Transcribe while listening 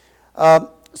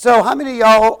So how many of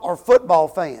y'all are football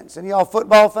fans? Any of y'all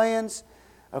football fans?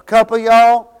 A couple of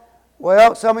y'all?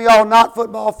 Well, some of y'all not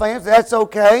football fans. That's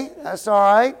okay. That's all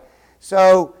right.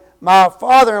 So my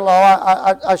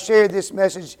father-in-law, I shared this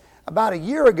message about a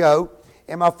year ago,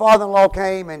 and my father-in-law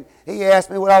came and he asked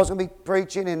me what I was going to be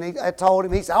preaching, and I told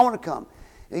him, he said, I want to come.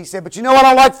 And he said, but you know what,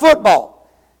 I like football.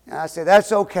 And I said,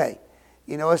 that's okay.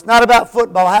 You know, it's not about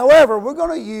football. However, we're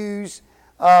going to use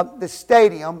the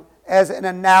stadium as an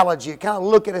analogy, kind of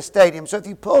look at a stadium. So if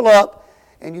you pull up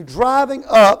and you're driving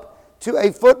up to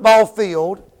a football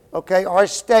field, okay, or a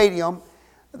stadium,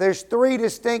 there's three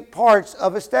distinct parts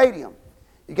of a stadium.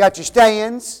 You got your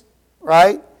stands,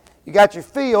 right? You got your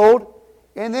field,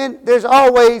 and then there's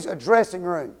always a dressing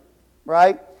room,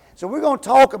 right? So we're going to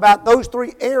talk about those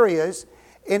three areas,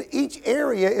 and each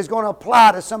area is going to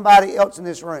apply to somebody else in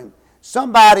this room.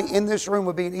 Somebody in this room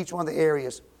will be in each one of the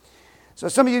areas. So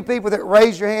some of you people that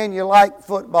raised your hand, you like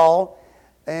football,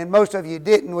 and most of you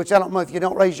didn't, which I don't know if you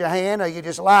don't raise your hand or you're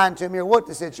just lying to me or what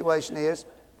the situation is.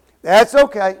 That's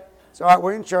okay. It's all right,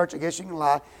 we're in church. I guess you can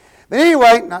lie. But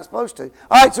anyway, not supposed to.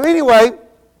 All right, so anyway,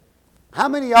 how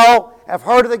many of y'all have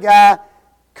heard of the guy,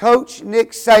 Coach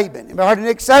Nick Saban? Anybody heard of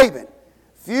Nick Saban?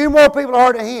 Few more people have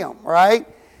heard of him, right?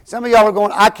 Some of y'all are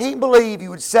going, I can't believe you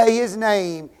would say his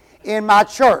name in my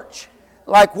church.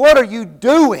 Like, what are you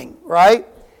doing, right?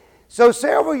 So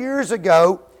several years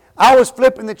ago, I was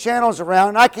flipping the channels around,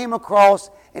 and I came across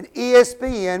an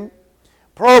ESPN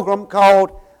program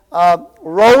called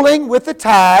Rolling with the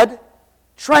Tide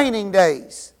Training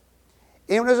Days.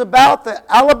 It was about the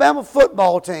Alabama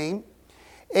football team,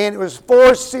 and it was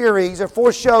 4 series or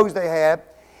 4 shows they had.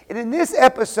 And in this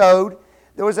episode,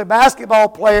 there was a basketball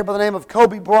player by the name of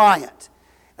Kobe Bryant.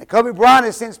 And Kobe Bryant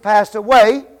has since passed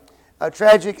away. A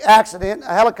tragic accident,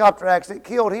 a helicopter accident,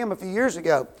 killed him a few years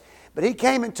ago. But he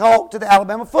came and talked to the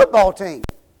Alabama football team.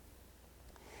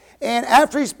 And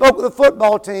after he spoke with the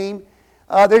football team,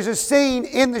 there's a scene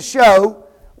in the show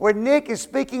where Nick is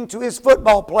speaking to his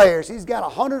football players. He's got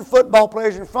 100 football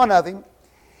players in front of him,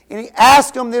 and he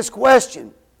asked them this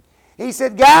question. He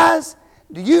said, guys,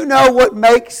 do you know what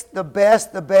makes the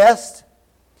best the best?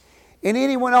 And then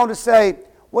he went on to say,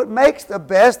 what makes the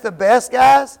best,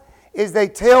 guys, is they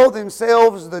tell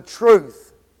themselves the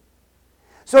truth.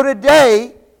 So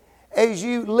today, as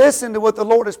you listen to what the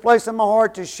Lord has placed in my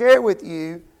heart to share with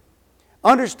you,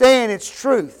 understand it's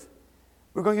truth.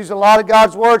 We're going to use a lot of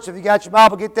God's Word, so if you got your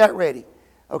Bible, get that ready.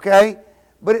 Okay?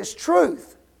 But it's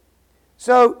truth.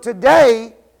 So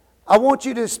today, I want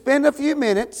you to spend a few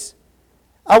minutes.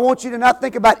 I want you to not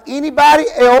think about anybody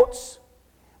else,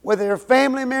 whether they're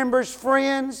family members,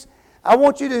 friends. I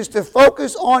want you just to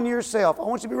focus on yourself. I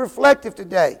want you to be reflective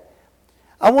today.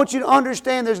 I want you to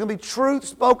understand there's going to be truth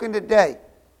spoken today.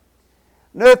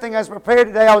 Another thing I was prepared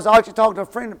today, I was actually talking to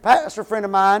a pastor friend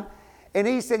of mine, and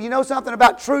he said, you know something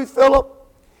about truth, Philip?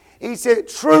 He said,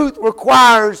 truth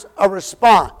requires a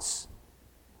response.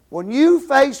 When you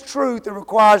face truth, it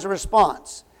requires a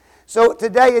response. So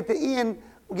today at the end,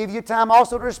 we'll give you time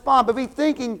also to respond, but be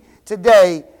thinking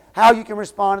today how you can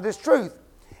respond to this truth.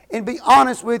 And be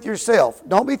honest with yourself.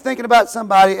 Don't be thinking about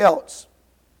somebody else.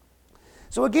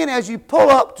 So again, as you pull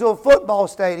up to a football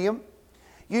stadium,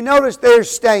 you notice there's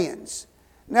stands.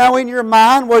 Now in your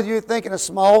mind, whether you're thinking a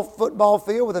small football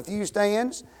field with a few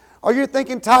stands, or you're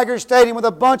thinking Tiger Stadium with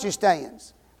a bunch of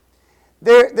stands,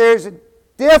 there's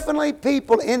definitely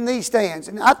people in these stands.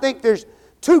 And I think there's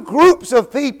 2 groups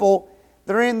of people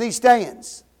that are in these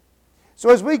stands.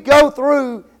 So as we go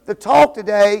through the talk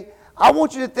today, I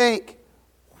want you to think,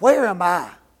 where am I?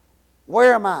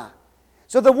 Where am I?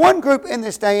 So the one group in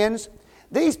the stands,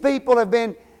 these people have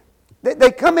been,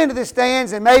 they come into the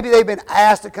stands and maybe they've been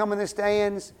asked to come in the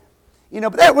stands,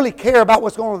 but they don't really care about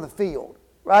what's going on in the field,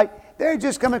 right? They're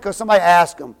just coming because somebody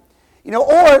asked them,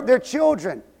 or their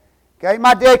children. Okay,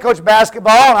 my dad coached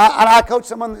basketball and I coach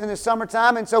someone in the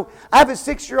summertime, and so I have a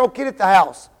 6-year-old kid at the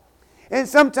house. And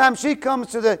sometimes she comes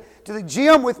to the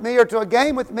gym with me or to a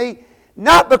game with me,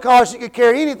 not because she could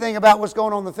care anything about what's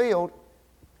going on in the field,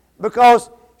 because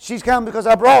she's come because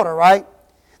I brought her, right?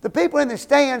 The people in the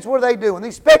stands, what are they doing?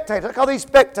 These spectators, I call these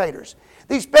spectators.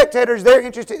 These spectators, they're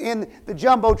interested in the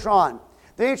Jumbotron.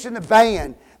 They're interested in the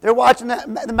band. They're watching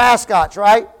the mascots,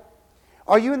 right?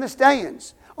 Are you in the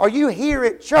stands? Are you here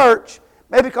at church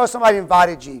maybe because somebody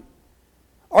invited you?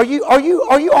 Are you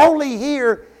only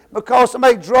here because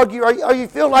somebody drug you? Or you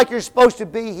feel like you're supposed to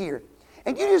be here?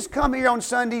 And you just come here on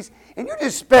Sundays and you're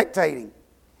just spectating.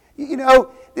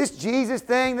 This Jesus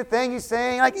thing, the thing he's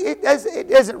saying, like it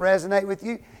doesn't resonate with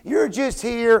you. You're just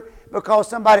here because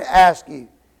somebody asked you.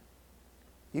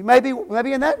 You may be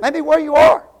in that, maybe where you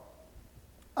are.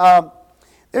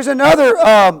 There's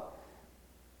another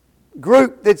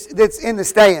group that's in the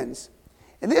stands.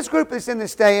 And this group that's in the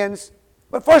stands,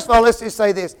 but first of all, let's just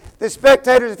say this. The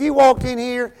spectators, if you walked in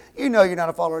here, you know you're not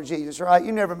a follower of Jesus, right?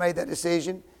 You never made that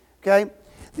decision, okay?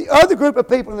 The other group of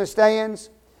people in the stands,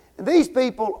 and these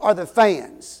people are the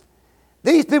fans.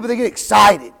 These people that get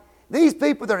excited. These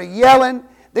people that are yelling.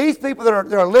 These people that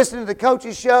are listening to the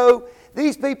coach's show.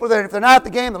 These people that, if they're not at the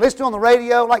game, they listen to it on the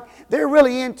radio. Like, they're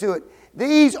really into it.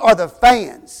 These are the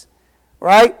fans,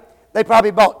 right? They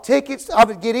probably bought tickets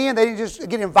to get in. They didn't just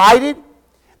get invited.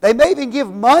 They may even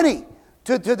give money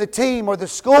to the team or the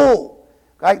school.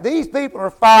 Right? These people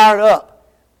are fired up.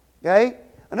 Okay?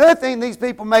 Another thing these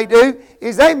people may do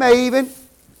is they may even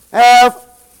have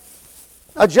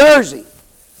a jersey.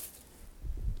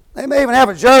 They may even have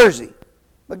a jersey.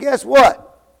 But guess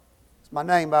what? It's my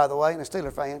name, by the way, and a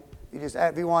Steeler fan.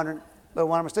 If you're wondering, I'm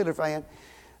a Steeler fan.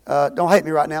 Don't hate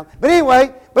me right now. But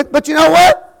anyway, but you know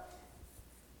what?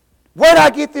 Where did I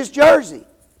get this jersey?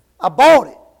 I bought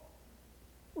it.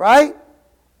 Right?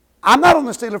 I'm not on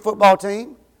the Steeler football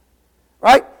team.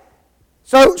 Right?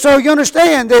 So you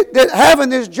understand that having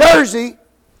this jersey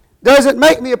doesn't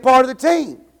make me a part of the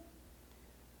team.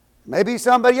 Maybe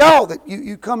somebody y'all that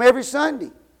you come every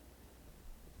Sunday.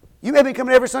 You may be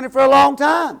coming every Sunday for a long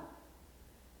time.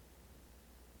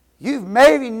 You've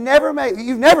never made,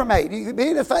 being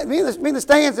in the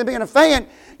stands and being a fan,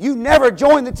 you never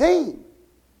joined the team.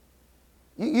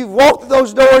 You've walked through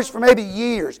those doors for maybe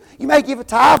years. You may give a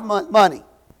tithe money.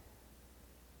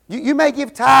 You may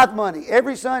give tithe money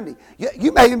every Sunday.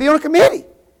 You may even be on a committee.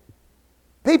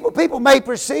 People may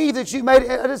perceive that you made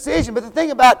a decision, but the thing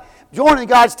about joining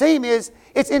God's team is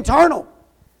it's internal.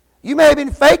 You may have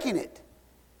been faking it.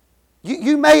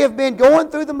 You may have been going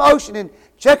through the motion and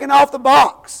checking off the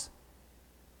box.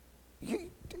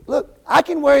 Look, I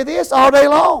can wear this all day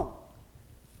long.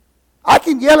 I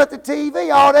can yell at the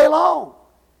TV all day long.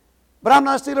 But I'm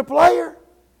not a Steeler player.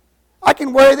 I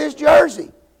can wear this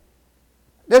jersey.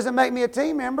 Doesn't make me a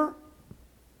team member.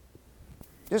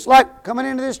 Just like coming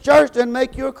into this church doesn't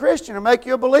make you a Christian or make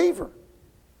you a believer.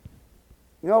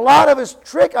 You know, a lot of us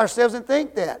trick ourselves and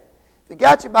think that. If you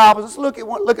got your Bibles, let's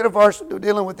look at a verse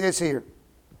dealing with this here.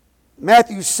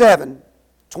 Matthew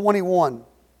 7:21.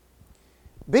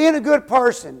 Being a good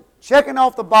person, checking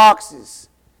off the boxes,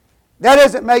 that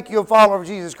doesn't make you a follower of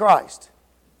Jesus Christ.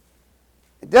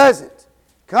 It doesn't.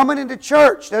 Coming into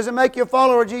church doesn't make you a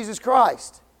follower of Jesus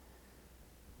Christ.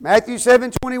 Matthew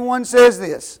 7:21 says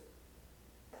this.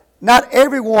 Not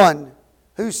everyone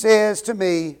who says to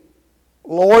me,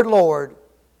 Lord, Lord,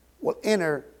 will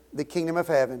enter the kingdom of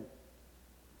heaven,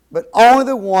 but only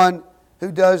the one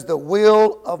who does the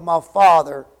will of my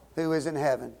Father who is in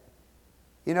heaven.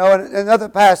 You know, in another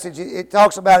passage, it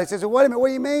talks about it. It says, wait a minute, what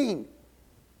do you mean?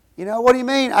 You know, what do you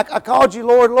mean? I called you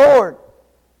Lord, Lord.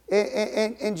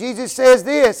 And Jesus says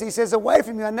this. He says, away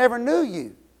from you, I never knew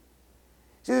you.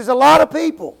 See, there's a lot of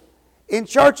people in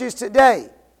churches today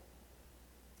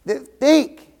that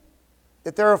think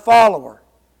that they're a follower,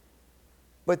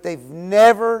 but they've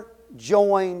never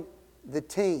joined the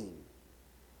team.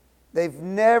 They've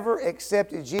never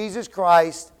accepted Jesus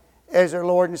Christ as their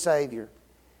Lord and Savior.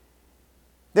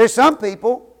 There's some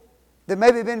people that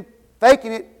maybe have been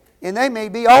faking it, and they may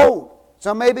be old.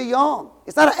 Some may be young.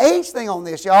 It's not an age thing on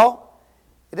this, y'all.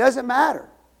 It doesn't matter.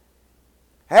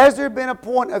 Has there been a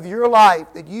point of your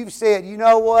life that you've said, you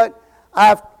know what,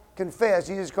 I've confessed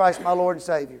Jesus Christ my Lord and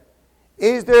Savior?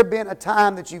 Is there been a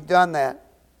time that you've done that?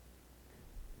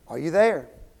 Are you there?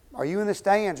 Are you in the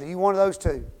stands? Are you one of those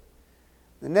two?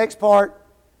 The next part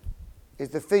is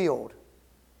the field.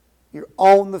 You're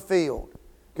on the field.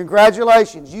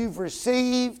 Congratulations, you've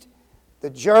received the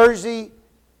jersey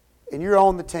and you're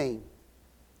on the team.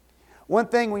 One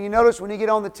thing when you notice when you get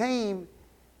on the team,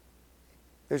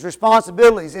 there's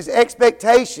responsibilities, there's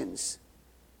expectations.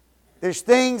 There's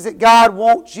things that God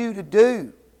wants you to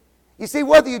do. You see,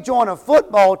 whether you join a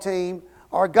football team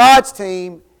or God's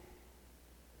team,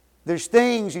 there's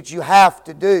things that you have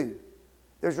to do.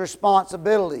 There's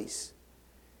responsibilities.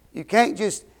 You can't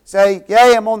just say,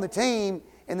 yeah, I'm on the team,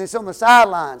 and then sit on the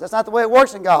sidelines. That's not the way it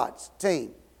works in God's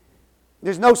team.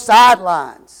 There's no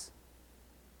sidelines.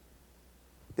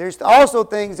 There's also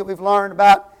things that we've learned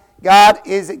about God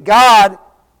is that God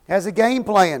has a game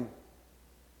plan.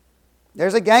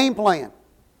 There's a game plan.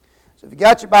 So if you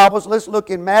got your Bibles, let's look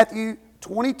in Matthew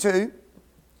 22,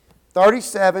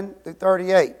 37 through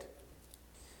 38.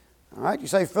 All right, you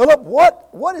say, Philip,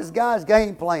 what is God's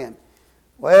game plan?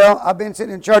 Well, I've been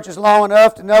sitting in churches long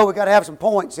enough to know we got to have some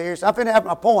points here. So I'm finna have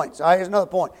my points. All right, here's another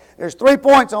point. There's 3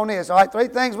 points on this. All right, 3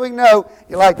 things we can know.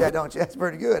 You like that, don't you? That's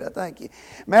pretty good. I thank you.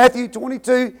 Matthew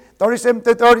 22, 37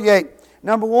 through 38.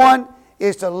 Number 1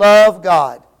 is to love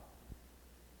God.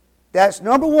 That's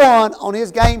number 1 on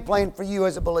His game plan for you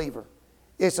as a believer.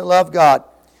 Is to love God.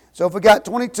 So if we got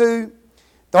 22,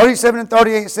 37 and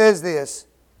 38, it says this.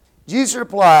 Jesus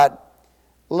replied,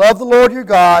 love the Lord your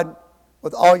God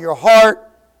with all your heart,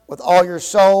 with all your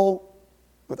soul,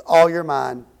 with all your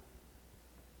mind.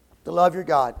 To love your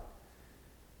God.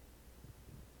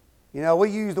 You know,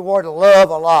 we use the word love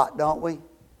a lot, don't we?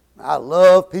 I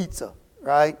love pizza,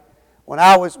 right? When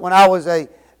I was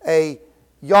a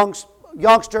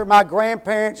youngster, my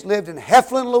grandparents lived in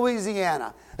Heflin,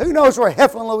 Louisiana. Who knows where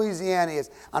Heflin, Louisiana is?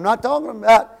 I'm not talking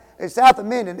about it's south of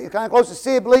Minden. It's kind of close to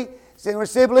Sibley. See where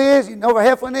Sibley is? You know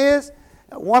where Heflin is?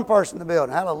 1 person in the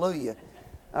building. Hallelujah.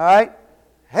 All right?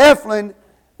 Heflin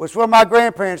was where my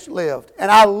grandparents lived.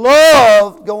 And I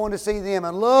loved going to see them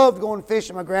and loved going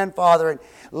fishing with my grandfather and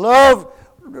loved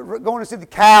going to see the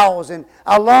cows. And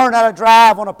I learned how to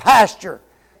drive on a pasture.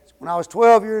 When I was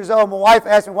 12 years old, my wife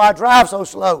asked me why I drive so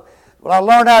slow. Well, I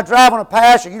learned how to drive on a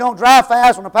pasture. You don't drive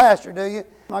fast on a pasture, do you?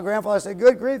 My grandfather said,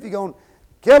 good grief, you're going to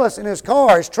kill us in his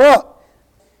car, his truck.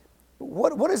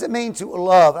 What does it mean to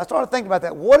love? I started thinking about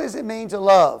that. What does it mean to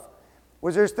love?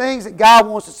 Well, there's things that God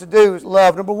wants us to do is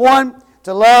love. Number 1,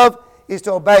 to love is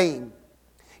to obey Him.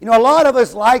 You know, a lot of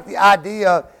us like the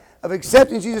idea of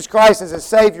accepting Jesus Christ as a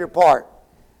Savior part.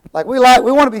 Like we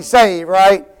want to be saved,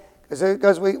 right?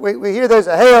 Because we hear there's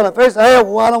a hell, and if there's a hell,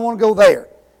 well, I don't want to go there,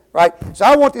 right? So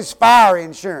I want this fire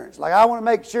insurance. Like I want to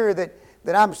make sure that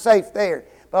I'm safe there.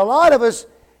 But a lot of us,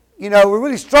 you know, we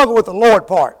really struggle with the Lord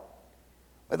part.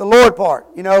 With the Lord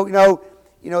part,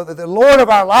 the Lord of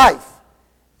our life.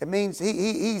 It means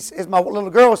He's, as my little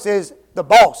girl says, the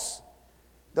boss.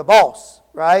 The boss,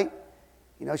 right?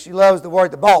 You know, she loves the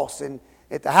word the boss. And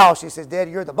at the house, she says,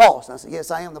 Daddy, you're the boss. And I said, yes,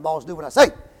 I am the boss. Do what I say.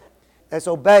 That's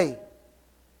obey.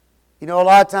 You know, a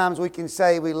lot of times we can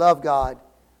say we love God.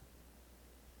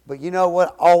 But you know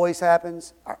what always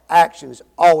happens? Our actions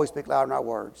always speak louder than our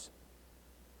words.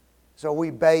 So we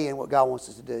obey in what God wants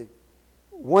us to do.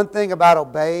 One thing about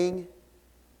obeying,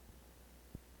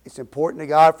 it's important to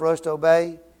God for us to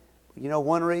obey. You know,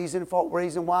 one reason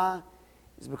why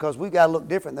is because we've got to look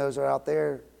different than those that are out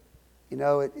there. You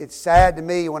know, it's sad to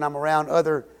me when I'm around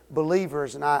other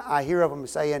believers and I hear of them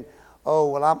saying, oh,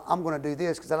 well, I'm going to do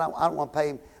this because I don't want to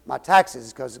pay my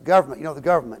taxes because the government, the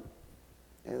government.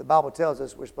 And the Bible tells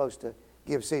us we're supposed to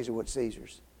give Caesar what's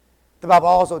Caesar's. The Bible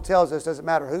also tells us it doesn't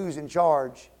matter who's in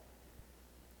charge,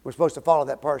 we're supposed to follow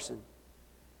that person.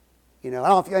 You know, I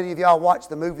don't know if any of y'all watched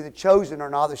the movie The Chosen or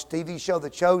not, this TV show The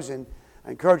Chosen.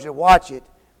 I encourage you to watch it.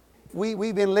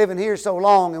 We've been living here so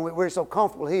long and we're so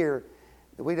comfortable here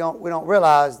that we don't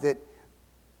realize that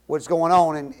what's going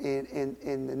on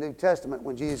in the New Testament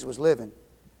when Jesus was living.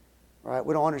 Right?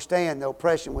 We don't understand the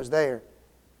oppression was there.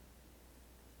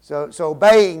 So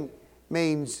obeying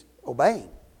means obeying.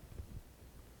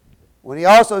 When He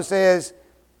also says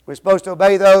we're supposed to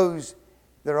obey those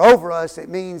that are over us, it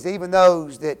means even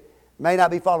those that may not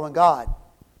be following God.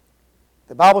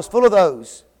 The Bible's full of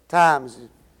those times.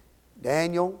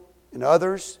 Daniel and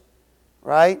others,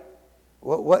 right?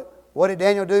 What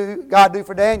did God do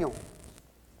for Daniel?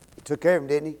 He took care of him,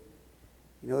 didn't He?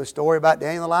 You know the story about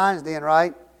Daniel in the lion's den,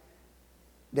 right?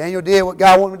 Daniel did what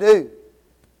God wanted him to do.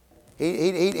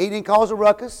 He didn't cause a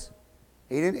ruckus.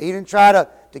 He didn't try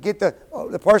to get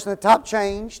the person at the top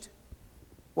changed.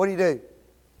 What did he do?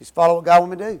 Just follow what God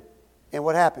wanted him to do. And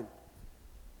what happened?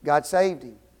 God saved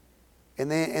him. And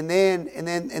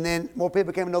then more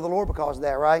people came to know the Lord because of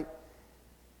that, right?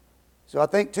 So I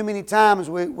think too many times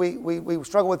we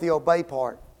struggle with the obey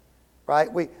part,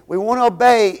 right? We want to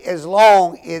obey as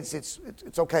long as it's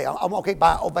okay. I'm okay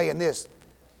by obeying this.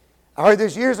 I heard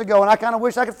this years ago, and I kind of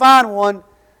wish I could find one,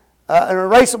 an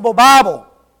erasable Bible.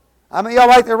 I mean, y'all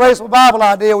like the erasable Bible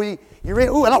idea where you read,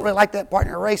 I don't really like that part,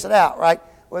 and erase it out, right?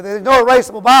 Well, there's no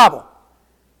erasable Bible.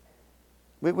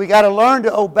 We got to learn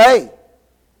to obey.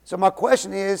 So my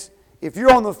question is, if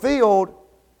you're on the field,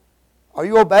 are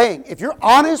you obeying? If you're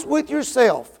honest with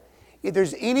yourself, if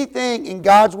there's anything in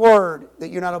God's Word that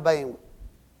you're not obeying.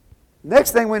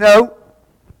 Next thing we know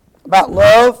about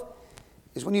love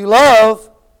is when you love,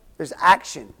 there's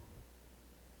action.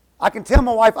 I can tell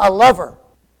my wife I love her,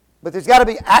 but there's got to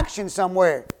be action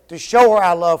somewhere to show her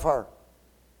I love her.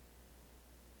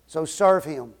 So serve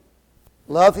Him.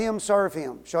 Love Him, serve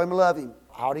Him. Show Him love Him.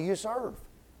 How do you serve?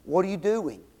 What are you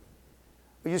doing?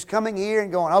 You're just coming here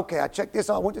and going, okay, I checked this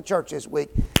out. I went to church this week.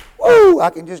 Woo!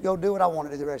 I can just go do what I want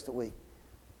to do the rest of the week.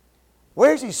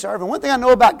 Where is he serving? One thing I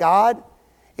know about God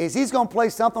is He's going to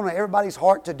place something on everybody's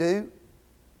heart to do.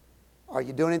 Are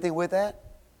you doing anything with that?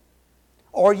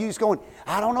 Or are you just going,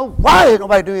 I don't know why there's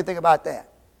nobody doing anything about that.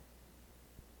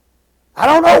 I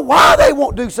don't know why they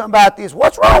won't do something about this.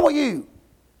 What's wrong with you?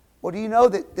 Well, do you know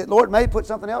that Lord may put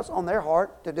something else on their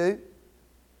heart to do?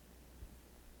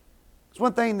 It's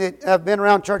one thing that I've been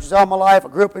around churches all my life. I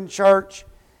grew up in church.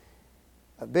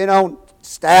 I've been on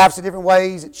staffs in different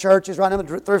ways at churches. Right now I'm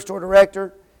the thrift store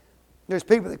director. There's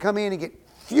people that come in and get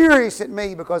furious at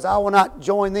me because I will not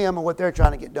join them in what they're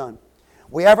trying to get done.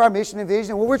 We have our mission and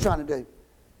vision and what we're trying to do.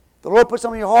 If the Lord puts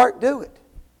something in your heart, do it.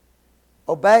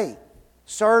 Obey.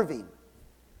 Serve Him.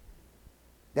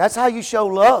 That's how you show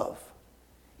love.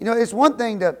 You know, it's one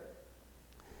thing to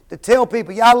tell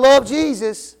people, yeah, I love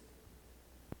Jesus,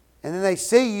 and then they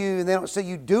see you and they don't see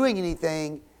you doing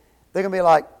anything. They're going to be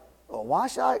like, well, why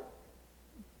should I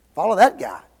follow that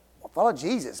guy? Well, follow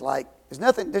Jesus. Like,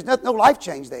 there's no life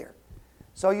change there.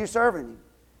 So you're serving Him.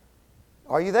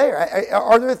 Are you there?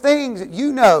 Are there things that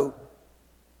you know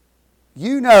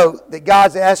that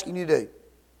God's asking you to do?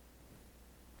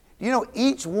 Do you know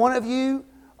each one of you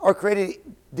are created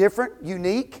different,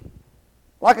 unique?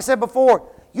 Like I said before,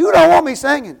 you don't want me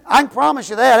singing. I can promise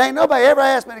you that. Ain't nobody ever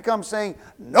asked me to come sing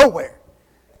nowhere.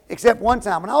 Except one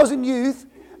time. When I was in youth,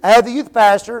 I had the youth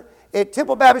pastor at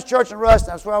Temple Baptist Church in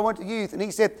Ruston. That's where I went to youth. And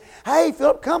he said, hey,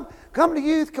 Philip, come to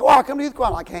youth choir. Come to youth choir.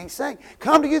 I'm like, I can't sing.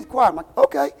 Come to youth choir. I'm like,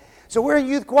 okay. So we're in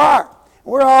youth choir.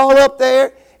 We're all up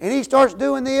there. And he starts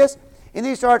doing this. And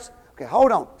he starts, okay,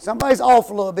 hold on. Somebody's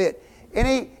off a little bit. And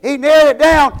he narrowed it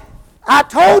down. I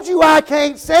told you I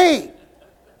can't sing.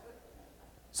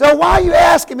 So why are you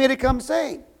asking me to come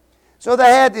sing? So they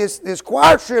had this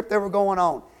choir trip that were going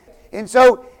on. And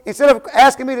so instead of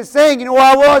asking me to sing, you know where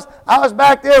I was? I was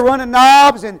back there running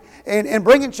knobs and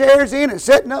bringing chairs in and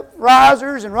setting up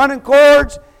risers and running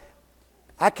chords.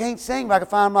 I can't sing, but I can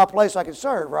find my place so I can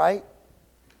serve, right?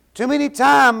 Too many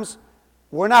times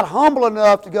we're not humble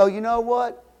enough to go, you know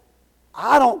what?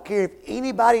 I don't care if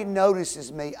anybody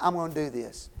notices me, I'm going to do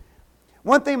this.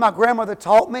 One thing my grandmother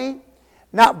taught me,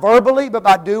 not verbally, but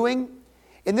by doing,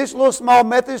 in this little small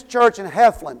Methodist church in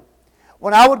Heflin,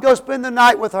 when I would go spend the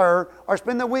night with her or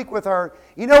spend the week with her,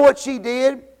 you know what she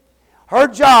did? Her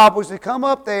job was to come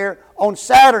up there on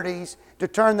Saturdays to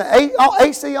turn the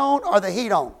AC on or the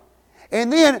heat on.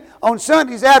 And then on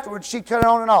Sundays afterwards, she'd turn it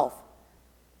on and off.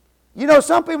 You know,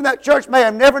 some people in that church may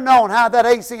have never known how that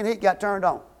AC and heat got turned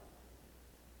on.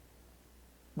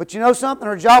 But you know something?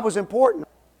 Her job was important.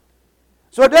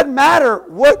 So it doesn't matter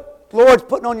what the Lord's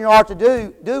putting on your heart to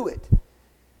do it.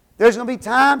 There's going to be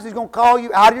times He's going to call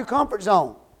you out of your comfort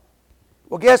zone.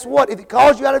 Well, guess what? If He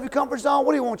calls you out of your comfort zone,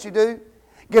 what do He want you to do?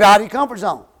 Get out of your comfort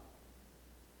zone.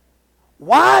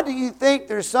 Why do you think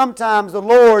there's sometimes the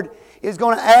Lord is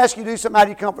going to ask you to do something out of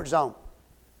your comfort zone?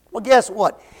 Well, guess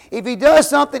what? If He does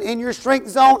something in your strength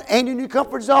zone and in your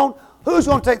comfort zone, who's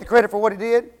going to take the credit for what He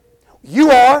did?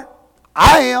 You are.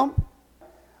 I am.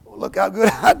 Well, look how good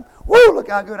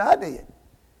I did.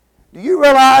 Do you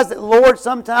realize that the Lord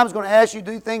sometimes is going to ask you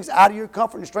to do things out of your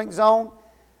comfort and strength zone?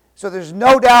 So there's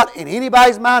no doubt in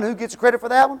anybody's mind who gets the credit for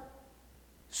that one?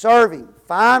 Serve Him.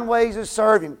 Find ways to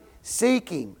serve Him. Seek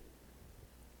Him.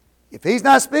 If He's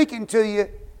not speaking to you,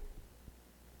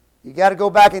 you got to go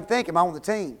back and think, am I on the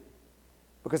team?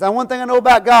 Because one thing I know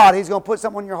about God, He's going to put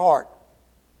something on your heart.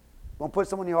 He's going to put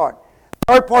something on your heart.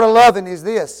 The third part of loving is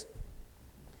this,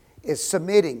 is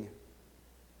submitting.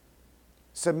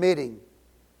 Submitting.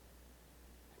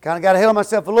 Kind of got ahead of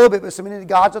myself a little bit, but submitting to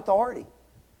God's authority.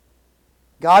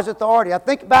 God's authority. I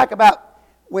think back about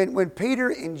when Peter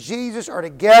and Jesus are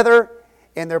together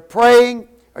and they're praying,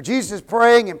 or Jesus is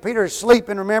praying and Peter is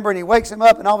sleeping, remember, and he wakes him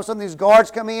up and all of a sudden these guards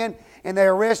come in and they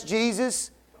arrest Jesus.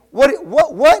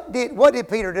 What did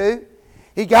Peter do?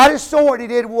 He got his sword. He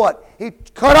did what? He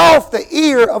cut off the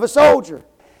ear of a soldier.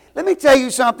 Let me tell you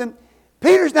something.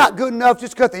 Peter's not good enough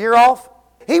just to cut the ear off.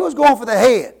 He was going for the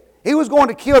head. He was going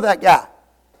to kill that guy.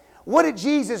 What did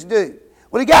Jesus do?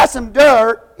 Well, He got some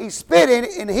dirt, He spit in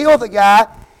it and healed the guy,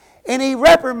 and He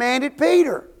reprimanded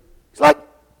Peter. It's like,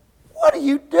 what are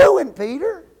you doing,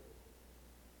 Peter?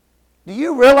 Do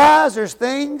you realize there's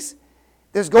things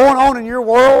that's going on in your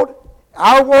world,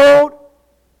 our world?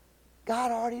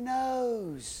 God already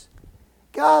knows.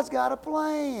 God's got a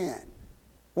plan.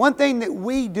 One thing that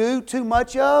we do too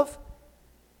much of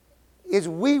is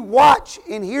we watch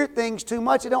and hear things too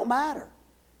much that don't matter.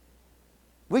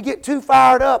 We get too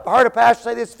fired up. I heard a pastor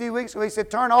say this a few weeks ago. He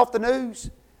said, turn off the news.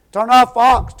 Turn off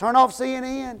Fox. Turn off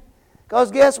CNN.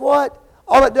 Because guess what?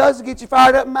 All it does is get you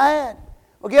fired up and mad.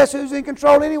 Well, guess who's in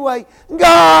control anyway?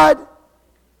 God.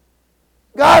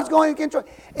 God's going to control.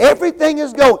 Everything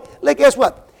is going. Look, guess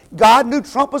what? God knew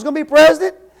Trump was going to be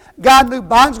president. God knew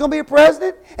Biden's going to be a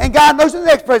president. And God knows who the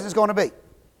next president's going to be.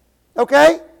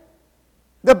 Okay?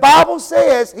 The Bible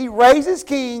says He raises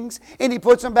kings and He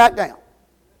puts them back down.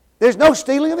 There's no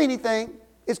stealing of anything.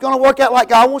 It's going to work out like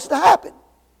God wants it to happen.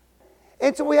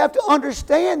 And so we have to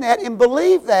understand that and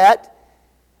believe that,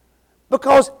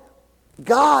 because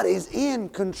God is in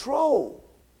control.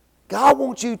 God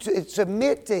wants you to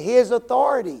submit to His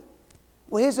authority.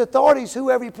 Well, His authority is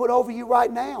whoever He put over you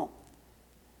right now.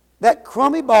 That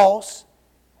crummy boss,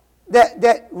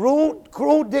 that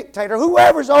cruel dictator,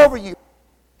 whoever's over you,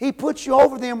 He puts you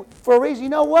over them for a reason. You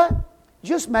know what?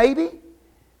 Just maybe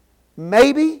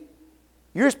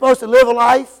you're supposed to live a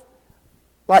life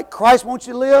like Christ wants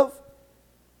you to live.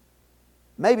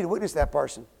 Maybe to witness that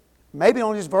person. Maybe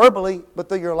not just verbally, but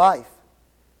through your life.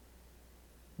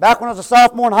 Back when I was a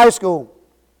sophomore in high school,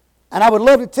 and I would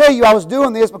love to tell you I was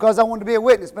doing this because I wanted to be a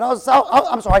witness, but I was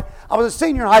a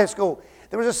senior in high school.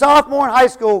 There was a sophomore in high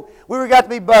school. We got to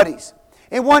be buddies.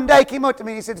 And one day he came up to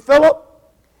me and he said, Philip,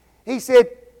 he said,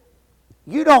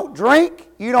 you don't drink,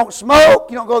 you don't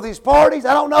smoke, you don't go to these parties.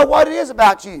 I don't know what it is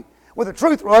about you. Well, the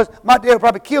truth was, my dad would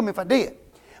probably kill me if I did.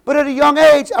 But at a young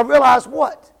age, I realized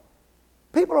what?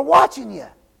 People are watching you.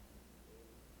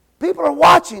 People are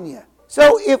watching you.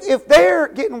 So if they're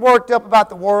getting worked up about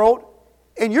the world,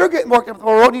 and you're getting worked up about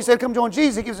the world, and you say, come join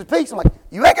Jesus, He gives us peace. I'm like,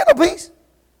 you ain't got no peace.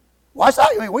 Why not?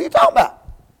 I mean, what are you talking about?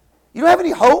 You don't have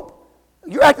any hope.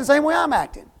 You're acting the same way I'm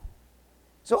acting.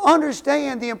 So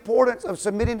understand the importance of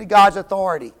submitting to God's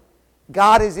authority.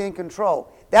 God is in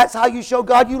control. That's how you show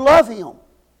God you love Him.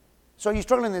 So are you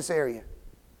struggling in this area?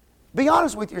 Be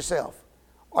honest with yourself.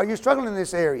 Are you struggling in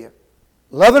this area?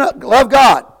 Love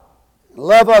God.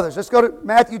 Love others. Let's go to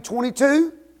Matthew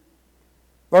 22,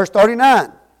 verse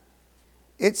 39.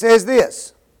 It says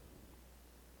this.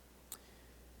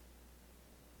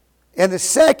 And the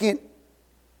second,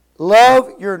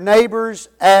 love your neighbors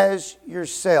as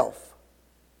yourself.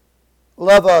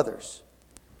 Love others.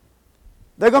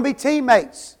 They're going to be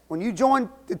teammates. When you join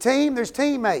the team, there's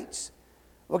teammates.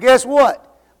 Well, guess what?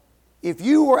 If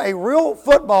you were a real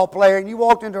football player and you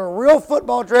walked into a real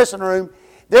football dressing room,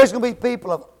 there's going to be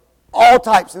people of all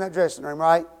types in that dressing room,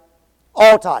 right?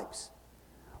 All types.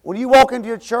 When you walk into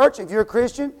your church, if you're a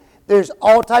Christian, there's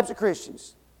all types of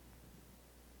Christians.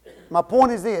 My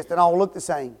point is this, they all look the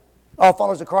same. All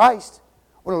followers of Christ.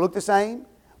 We don't look the same.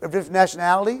 We have different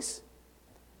nationalities.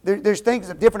 There's things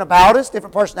that are different about us,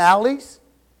 different personalities.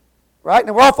 Right?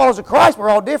 Now, we're all followers of Christ, we're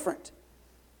all different.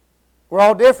 We're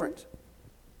all different.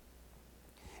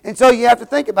 And so you have to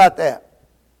think about that.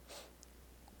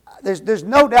 There's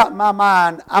no doubt in my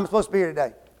mind I'm supposed to be here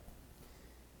today.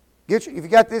 If you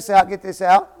got this out, get this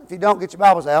out. If you don't, get your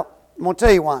Bibles out. I'm going to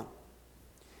tell you why.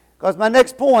 Because my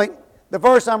next point, the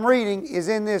verse I'm reading, is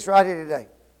in this right here today.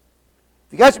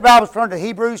 If you got your Bibles, turn to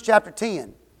Hebrews chapter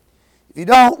 10. If you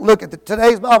don't, look at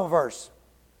today's Bible verse.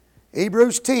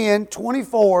 Hebrews 10,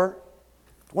 24.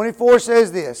 24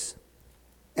 says this,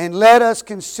 and let us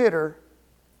consider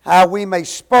how we may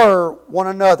spur one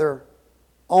another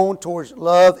on towards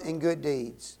love and good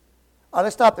deeds. All right,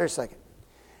 let's stop there a second.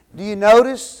 Do you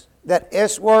notice that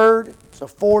S word? It's a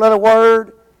 4-letter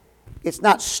word. It's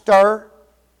not stir,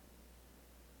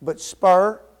 but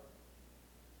spur.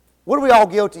 What are we all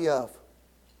guilty of?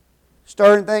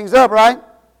 Stirring things up, right?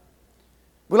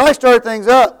 We like to stir things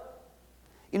up.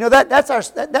 You know, that's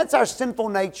our sinful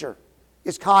nature.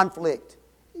 It's conflict.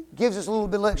 It gives us a little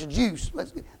bit of extra juice.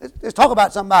 Let's talk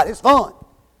about somebody. It's fun.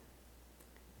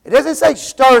 It doesn't say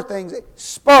stir things.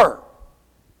 Spur.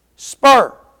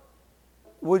 Spur.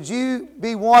 Would you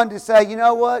be one to say, you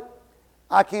know what?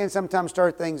 I can sometimes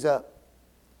stir things up.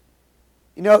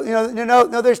 You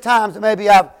know, there's times that maybe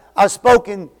I've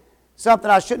spoken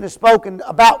something I shouldn't have spoken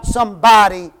about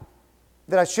somebody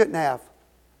that I shouldn't have.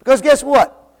 Because guess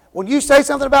what? When you say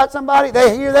something about somebody,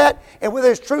 they hear that, and whether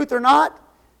it's truth or not,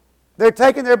 they're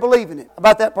believing it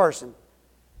about that person.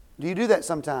 Do you do that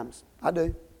sometimes? I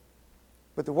do.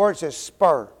 But the word says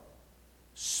spur.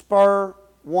 Spur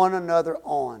one another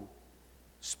on.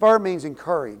 Spur means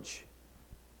encourage.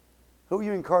 Who are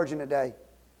you encouraging today?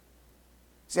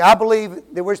 See, I believe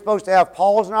that we're supposed to have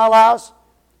Pauls in our lives.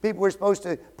 People we're supposed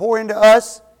to pour into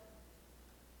us.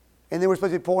 And then we're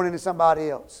supposed to be pouring into somebody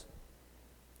else.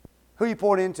 Who are you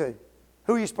pouring into?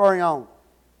 Who are you spurring on?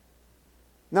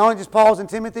 Not only just Paul's and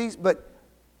Timothy's, but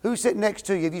who's sitting next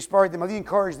to you? Have you spurred them? Have you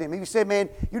encouraged them? Have you said, man,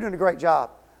 you're doing a great job?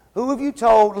 Who have you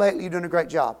told lately you're doing a great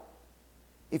job?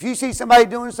 If you see somebody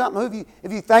doing something,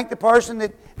 have you thanked the person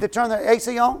that turned their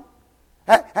AC on?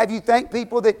 Have you thanked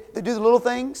people that do the little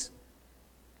things?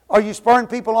 Are you spurring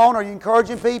people on? Are you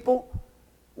encouraging people?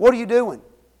 What are you doing?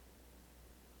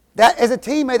 That, as a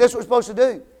teammate, that's what we're supposed to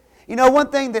do. You know, one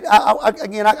thing that,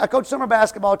 I coach summer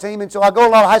basketball team, and so I go to a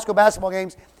lot of high school basketball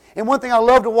games, and one thing I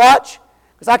love to watch,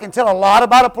 because I can tell a lot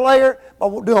about a player by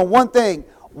doing one thing,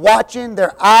 watching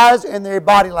their eyes and their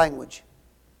body language.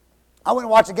 I went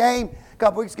and watched a game a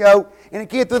couple weeks ago, and a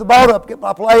kid threw the ball up to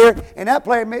my player, and that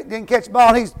player didn't catch the ball,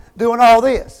 and he's doing all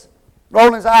this,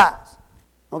 rolling his eyes.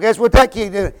 Well, guess what that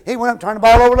kid did? He went up and turned the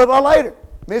ball over a little while later.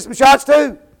 Missed some shots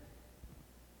too.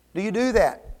 Do you do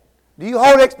that? Do you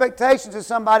hold expectations of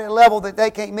somebody at a level that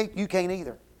they can't meet? You can't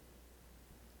either.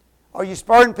 Are you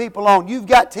spurring people on? You've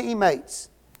got teammates.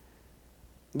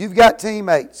 You've got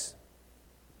teammates.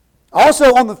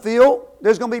 Also on the field,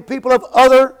 there's going to be people of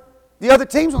the other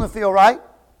teams on the field, right?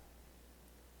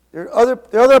 There are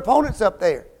other opponents up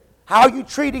there. How are you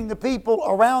treating the people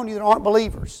around you that aren't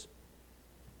believers?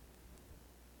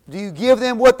 Do you give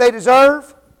them what they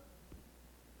deserve?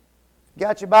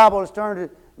 Got your Bible? Let's turn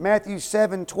to Matthew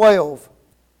 7:12.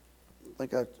 I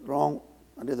think I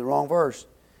did the wrong verse.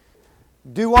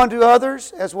 Do unto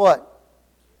others as what?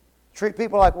 Treat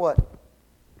people like what?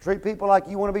 Treat people like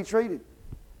you want to be treated.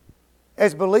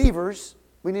 As believers,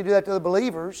 we need to do that to the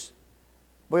believers.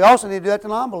 But we also need to do that to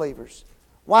non-believers.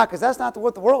 Why? Because that's not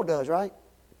what the world does, right?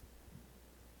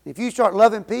 If you start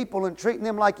loving people and treating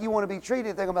them like you want to be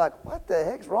treated, they're going to be like, what the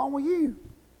heck's wrong with you?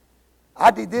 I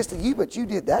did this to you, but you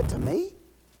did that to me?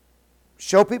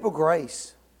 Show people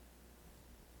grace.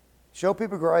 Show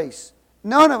people grace.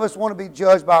 None of us want to be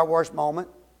judged by our worst moment.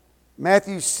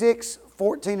 Matthew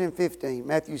 6:14 and 15.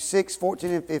 Matthew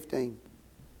 6:14 and 15.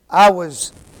 I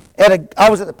was at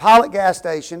the Pilot gas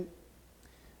station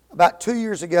about 2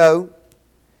 years ago.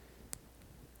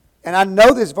 And I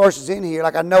know this verse is in here.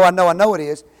 Like I know it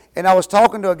is. And I was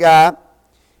talking to a guy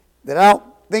that I don't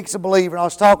think is a believer. And I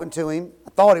was talking to him. I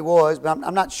thought he was, but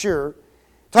I'm not sure.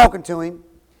 Talking to him.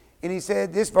 And he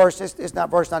said, this verse, it's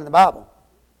not verse 9 in the Bible.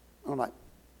 And I'm like,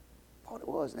 I thought it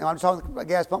was. And I'm talking to the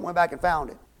gas pump, went back and found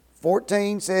it.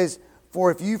 14 says, for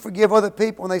if you forgive other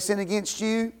people when they sin against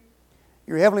you,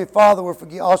 your heavenly Father will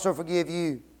also forgive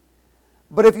you.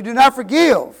 But if you do not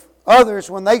forgive others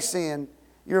when they sin,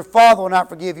 your Father will not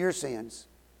forgive your sins.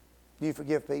 Do you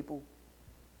forgive people?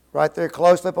 Right there,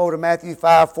 close. Flip over to Matthew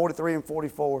 5:43 and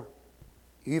 44.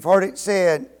 You've heard it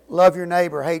said, love your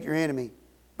neighbor, hate your enemy.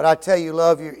 But I tell you,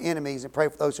 love your enemies and pray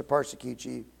for those who persecute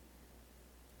you.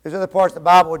 There's other parts of the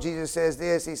Bible where Jesus says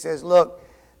this. He says, look,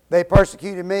 they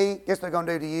persecuted me. Guess what they're going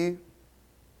to do to you?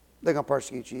 They're going to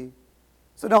persecute you.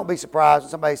 So don't be surprised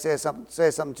when somebody says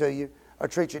something to you or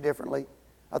treats you differently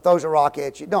or throws a rock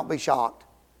at you. Don't be shocked.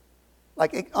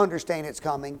 Like, understand it's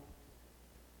coming.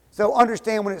 So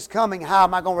understand when it's coming, how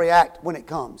am I going to react when it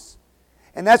comes?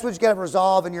 And that's what you've got to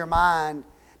resolve in your mind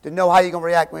to know how you're going to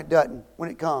react when it doesn't, when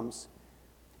it comes.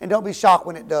 And don't be shocked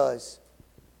when it does.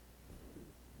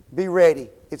 Be ready.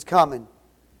 It's coming.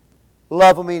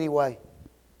 Love them anyway.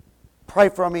 Pray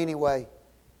for them anyway.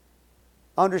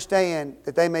 Understand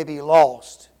that they may be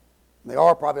lost. They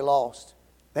are probably lost.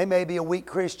 They may be a weak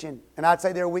Christian. And I'd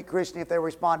say they're a weak Christian if they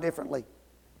respond differently.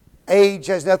 Age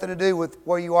has nothing to do with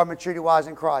where you are maturity-wise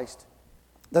in Christ.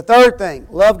 The third thing,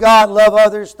 love God, love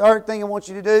others. Third thing He wants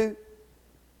you to do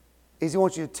is He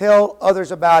wants you to tell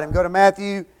others about Him. Go to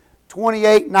Matthew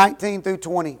 28:19 through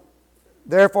 20.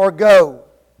 Therefore go,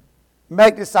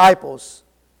 make disciples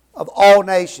of all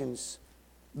nations,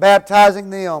 baptizing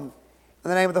them in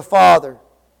the name of the Father,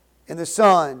 and the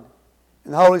Son,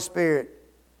 and the Holy Spirit,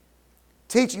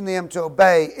 teaching them to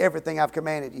obey everything I've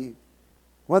commanded you.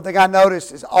 One thing I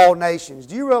noticed is all nations.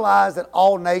 Do you realize that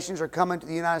all nations are coming to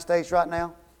the United States right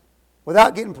now?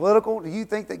 Without getting political, do you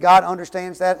think that God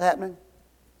understands that happening?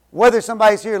 Whether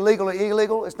somebody's here legal or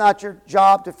illegal, it's not your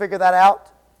job to figure that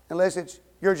out unless it's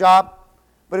your job.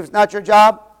 But if it's not your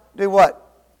job, do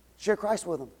what? Share Christ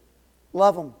with them.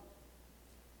 Love them.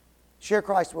 Share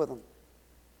Christ with them.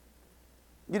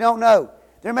 You don't know.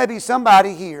 There may be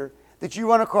somebody here that you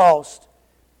run across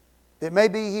that may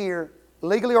be here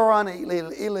legally or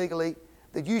illegally,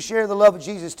 that you share the love of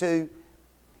Jesus to.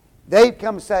 They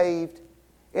become saved,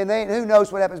 and who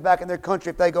knows what happens back in their country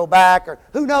if they go back, or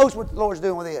who knows what the Lord's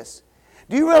doing with this.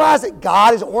 Do you realize that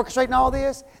God is orchestrating all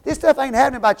this? This stuff ain't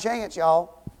happening by chance,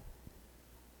 y'all.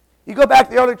 You go back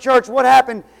to the early church, what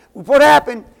happened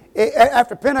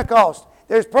after Pentecost?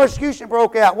 There's persecution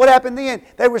broke out. What happened then?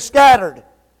 They were scattered.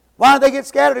 Why did they get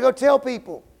scattered? To go tell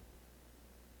people.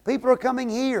 People are coming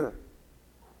here.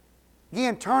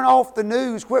 Again, turn off the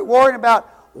news. Quit worrying about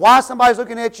why somebody's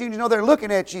looking at you and you know they're looking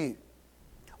at you.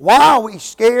 Why are we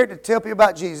scared to tell people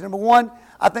about Jesus? Number one,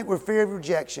 I think we're fear of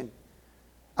rejection.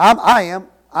 I am.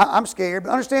 I'm scared.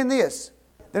 But understand this.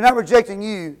 They're not rejecting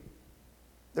you.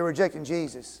 They're rejecting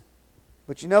Jesus.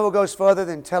 But you know what goes further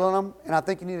than telling them, and I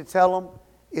think you need to tell them,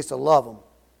 is to love them.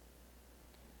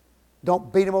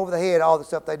 Don't beat them over the head all the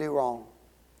stuff they do wrong.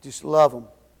 Just love them.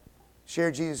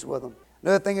 Share Jesus with them.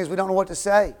 Another thing is we don't know what to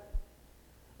say.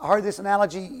 I heard this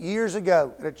analogy years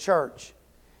ago at a church.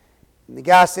 And the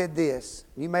guy said this.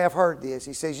 You may have heard this.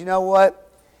 He says, you know what?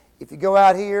 If you go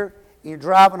out here and you're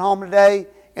driving home today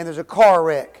and there's a car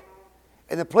wreck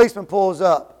and the policeman pulls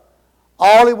up,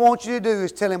 all he wants you to do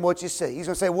is tell him what you see. He's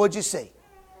going to say, what'd you see?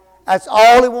 That's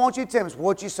all he wants you to tell him is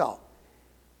what you saw.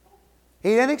 He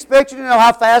didn't expect you to know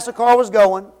how fast the car was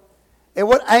going, at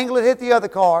what angle it hit the other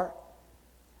car,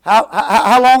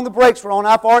 how long the brakes were on,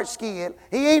 how far it skid.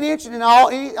 He ain't interested in all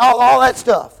that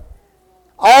stuff.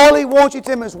 All he wants you to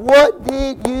tell him is, what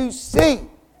did you see?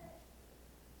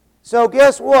 So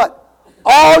guess what?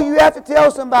 All you have to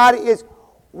tell somebody is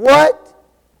what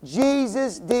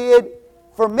Jesus did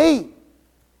for me.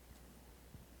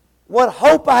 What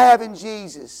hope I have in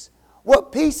Jesus.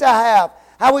 What peace I have.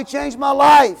 How He changed my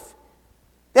life.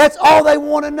 That's all they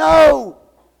want to know.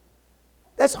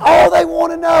 That's all they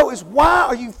want to know is, why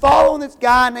are you following this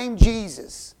guy named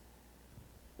Jesus?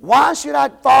 Why should I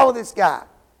follow this guy?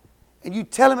 And you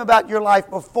tell him about your life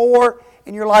before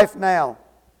and your life now.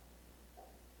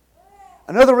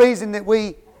 Another reason that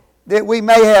we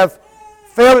may have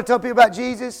failed to tell people about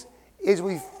Jesus is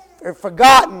we've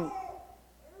forgotten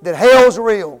that hell's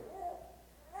real.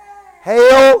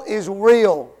 Hell is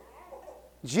real.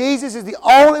 Jesus is the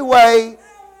only way.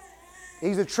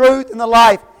 He's the truth and the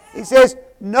life. He says,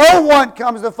 no one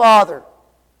comes to the Father.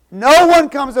 No one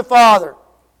comes to the Father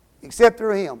except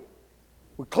through Him.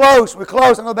 We're close.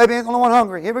 I know baby ain't the only one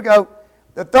hungry. Here we go.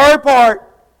 The third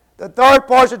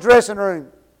part's the dressing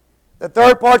room. The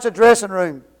third part's the dressing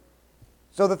room.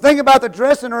 So the thing about the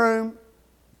dressing room,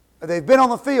 they've been on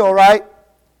the field, right?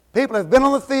 People have been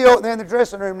on the field and they're in the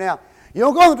dressing room now. You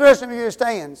don't go in the dressing room, you're in the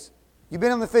stands. You've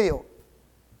been in the field.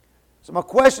 So my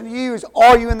question to you is,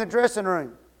 are you in the dressing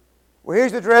room? Well,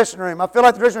 here's the dressing room. I feel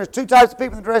like the dressing room, there's two types of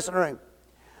people in the dressing room.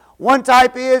 One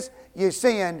type is you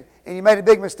sinned and you made a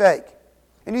big mistake.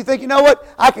 And you think, you know what?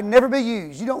 I can never be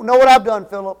used. You don't know what I've done,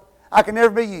 Philip. I can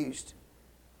never be used.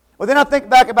 Well, then I think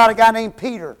back about a guy named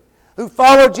Peter who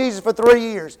followed Jesus for 3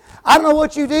 years. I don't know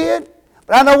what you did,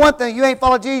 but I know one thing. You ain't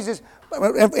followed Jesus.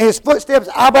 His footsteps,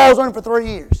 eyeballs on him for 3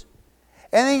 years.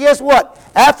 And then guess what?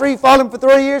 After he followed him for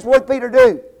 3 years, what did Peter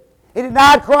do? He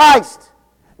denied Christ.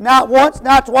 Not once,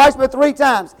 not twice, but 3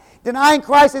 times. Denying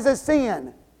Christ is a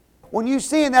sin. When you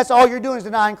sin, that's all you're doing is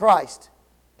denying Christ.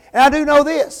 And I do know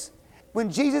this.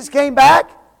 When Jesus came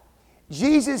back,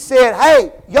 Jesus said,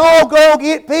 hey, y'all go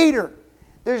get Peter.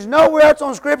 There's nowhere else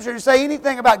on Scripture to say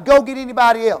anything about go get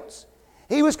anybody else.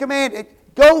 He was commanded,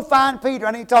 go find Peter.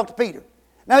 I need to talk to Peter.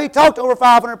 Now, he talked to over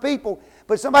 500 people,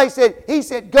 but he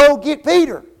said, go get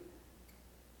Peter.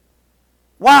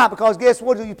 Why? Because guess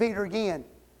what? He'll use Peter again.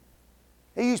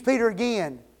 He used Peter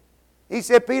again. He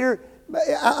said, Peter,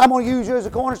 I'm going to use you as a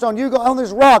cornerstone. You go on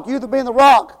this rock. You be in the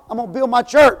rock. I'm going to build my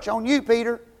church on you,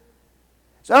 Peter.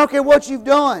 So I don't care what you've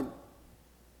done.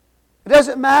 It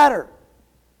doesn't matter.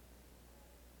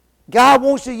 God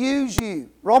wants to use you.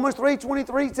 Romans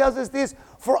 3:23 tells us this,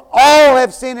 for all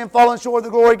have sinned and fallen short of the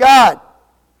glory of God.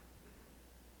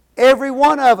 Every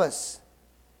one of us.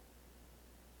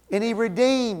 And He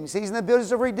redeems. He's in the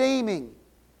business of redeeming.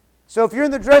 So if you're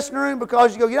in the dressing room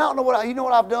because you go, you don't know what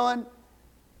I've done,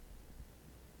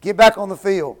 get back on the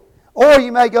field. Or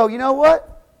you may go, you know what?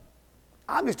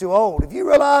 I'm just too old. If you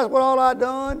realize what all I've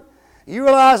done, you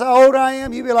realize how old I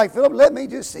am, you'd be like, Philip, let me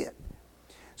just sit.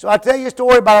 So I tell you a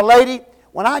story about a lady.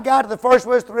 When I got to the First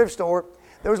West thrift store,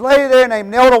 there was a lady there named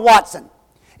Nelda Watson.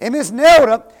 And Miss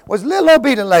Nelda was a little old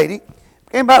bitty lady.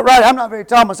 Came about right, I'm not very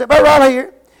tall myself, about right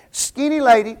here. Skinny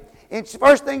lady. And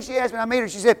first thing she asked me when I met her,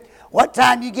 she said, what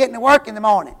time you getting to work in the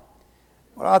morning?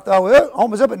 Well, I thought, well,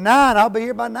 home is up at 9. I'll be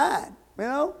here by 9. You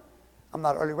know? I'm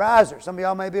not an early riser. Some of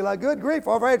y'all may be like, good grief,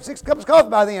 I've already had 6 cups of coffee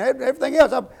by then. Everything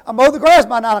else, I'm mowing the grass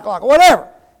by 9 o'clock or whatever.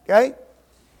 Okay?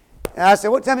 And I said,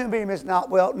 what time you going to be here, Miss Nelda?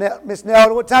 Well, Miss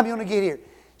Nelda, what time you want to get here?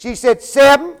 She said,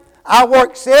 7. I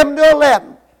work 7 to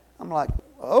 11. I'm like,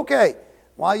 okay.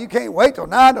 Why you can't wait till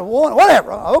 9 to 1?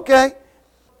 Whatever. Okay.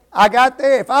 I got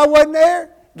there. If I wasn't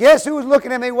there, guess who was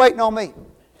looking at me waiting on me?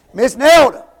 Miss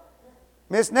Nelda.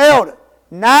 Miss Nelda.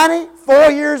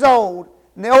 94 years old,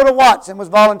 Nelda Watson was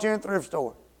volunteering at the thrift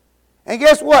store. And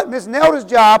guess what? Miss Nelda's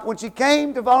job, when she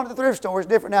came to volunteer at the thrift store, is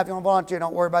different now. If you want to volunteer,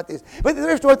 don't worry about this. But at the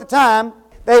thrift store at the time,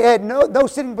 They had no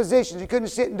sitting positions. You couldn't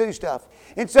sit and do stuff.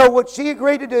 And so what she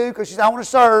agreed to do, because she said, I want to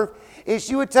serve, is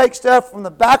she would take stuff from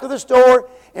the back of the store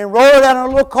and roll it out in a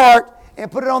little cart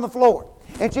and put it on the floor.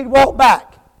 And she'd walk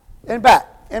back and back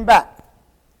and back.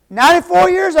 94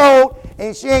 years old,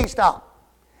 and she ain't stopped.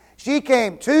 She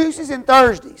came Tuesdays and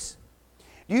Thursdays.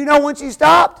 Do you know when she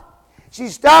stopped? She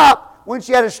stopped when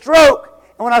she had a stroke.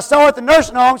 And when I saw her at the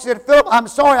nursing home, she said, Philip, I'm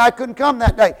sorry I couldn't come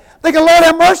that day. I'm thinking, Lord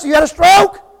have mercy, you had a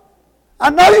stroke? I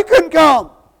know you couldn't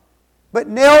come. But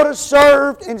Nelda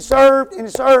served and served and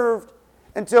served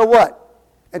until what?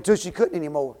 Until she couldn't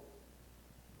anymore.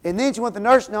 And then she went to the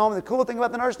nursing home. And the cool thing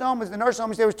about the nursing home is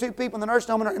there was 2 people in the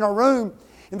nursing home in her room.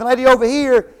 And the lady over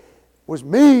here was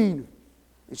mean.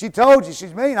 And she told you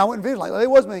she's mean. I went and visited like, it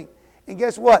was mean. And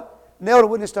guess what? Nelda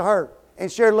witnessed to her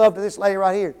and shared love to this lady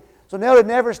right here. So Nelda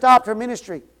never stopped her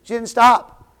ministry. She didn't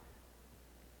stop.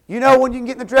 You know when you can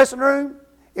get in the dressing room?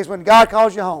 It's when God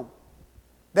calls you home.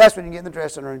 That's when you get in the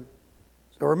dressing room.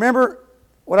 So remember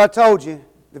what I told you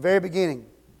at the very beginning.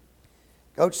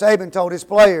 Coach Saban told his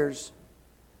players,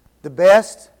 the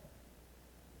best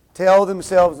tell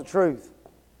themselves the truth.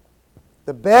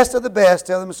 The best of the best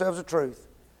tell themselves the truth.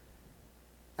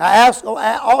 I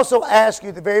also ask you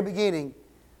at the very beginning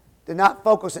to not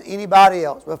focus on anybody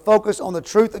else, but focus on the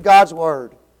truth of God's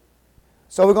Word.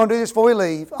 So we're going to do this before we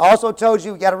leave. I also told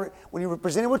you when you're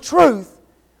presented with truth,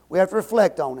 we have to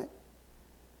reflect on it.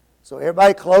 So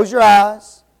everybody close your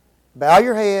eyes, bow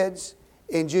your heads,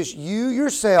 and just you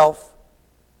yourself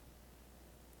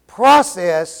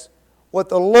process what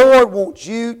the Lord wants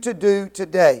you to do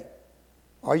today.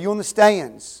 Are you on the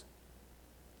stands?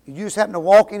 You just happen to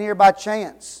walk in here by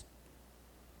chance.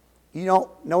 You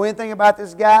don't know anything about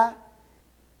this guy,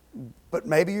 but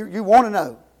maybe you want to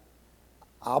know.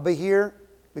 I'll be here.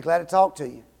 Be glad to talk to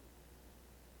you.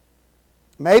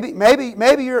 Maybe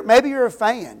you're a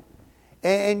fan,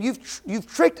 and you've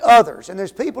tricked others. And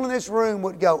there's people in this room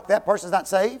would go, that person's not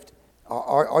saved.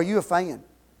 Are you a fan?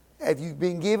 Have you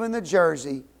been given the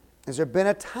jersey? Has there been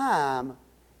a time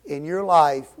in your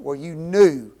life where you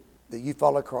knew that you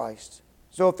followed Christ?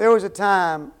 So if there was a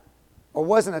time, or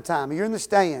wasn't a time, you're in the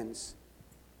stands,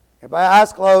 everybody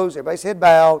eyes closed, everybody's head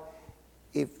bowed.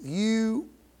 If you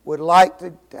would like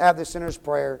to have the sinner's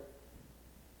prayer,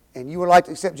 and you would like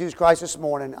to accept Jesus Christ this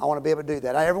morning, I want to be able to do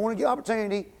that. I never want to give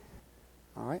opportunity.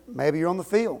 All right, maybe you're on the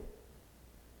field.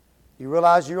 You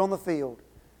realize you're on the field.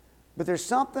 But there's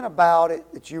something about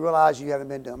it that you realize you haven't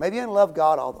been doing. Maybe you haven't loved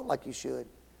God like you should.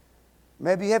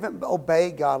 Maybe you haven't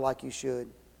obeyed God like you should.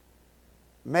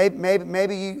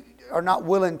 Maybe you are not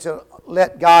willing to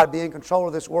let God be in control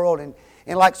of this world. And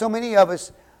like so many of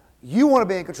us, you want to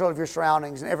be in control of your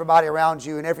surroundings and everybody around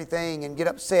you and everything and get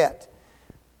upset.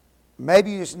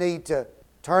 Maybe you just need to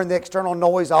turn the external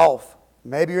noise off.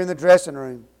 Maybe you're in the dressing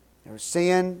room. There's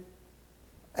sin,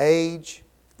 age.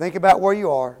 Think about where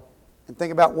you are and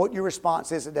think about what your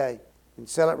response is today. And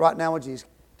settle it right now with Jesus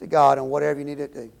to God on whatever you need to do.